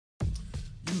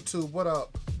YouTube? What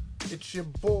up? It's your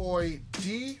boy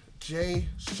DJ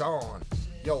Sean.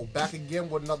 Yo, back again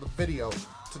with another video.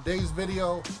 Today's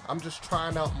video, I'm just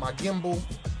trying out my gimbal.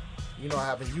 You know, I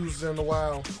haven't used it in a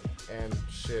while, and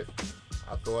shit,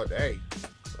 I thought, hey,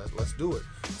 let's do it.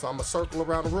 So I'm gonna circle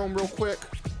around the room real quick.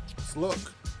 Let's look.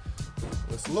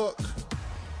 Let's look.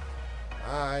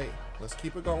 Alright, let's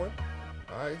keep it going.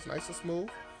 Alright, it's nice and smooth.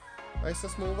 Nice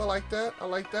and smooth. I like that. I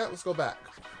like that. Let's go back.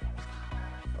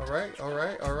 Alright,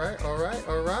 alright, alright, alright,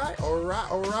 alright,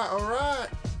 alright, alright, alright.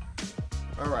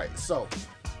 Alright, so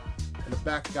in the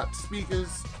back I got the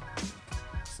speakers,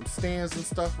 some stands and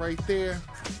stuff right there.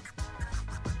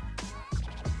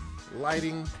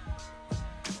 Lighting.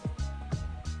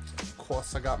 Of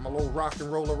course I got my little rock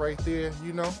and roller right there,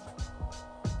 you know.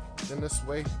 Then this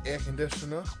way, air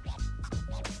conditioner.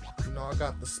 You know, I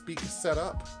got the speaker set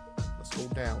up. Let's go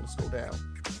down, let's go down.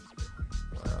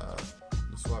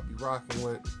 This is what I'll be rocking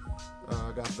with.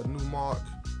 I got the new Mark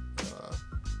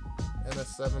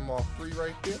NS7 Mark III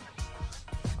right there.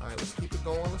 Alright, let's keep it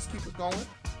going, let's keep it going.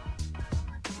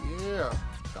 Yeah,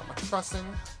 got my trussing.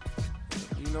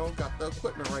 You know, got the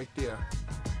equipment right there.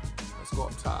 Let's go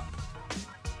up top.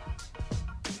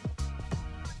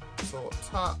 So up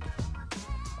top,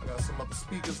 I got some other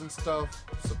speakers and stuff,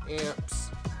 some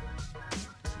amps,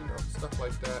 you know, stuff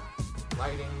like that.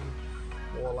 Lighting,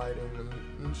 more lighting,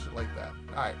 and shit like that.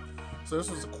 Alright, so this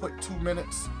was a quick 2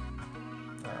 minutes.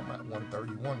 I'm at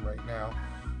 1:31 right now.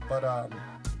 But,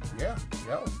 yeah,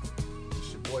 yo,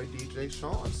 it's your boy DJ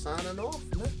Sean signing off,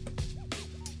 man.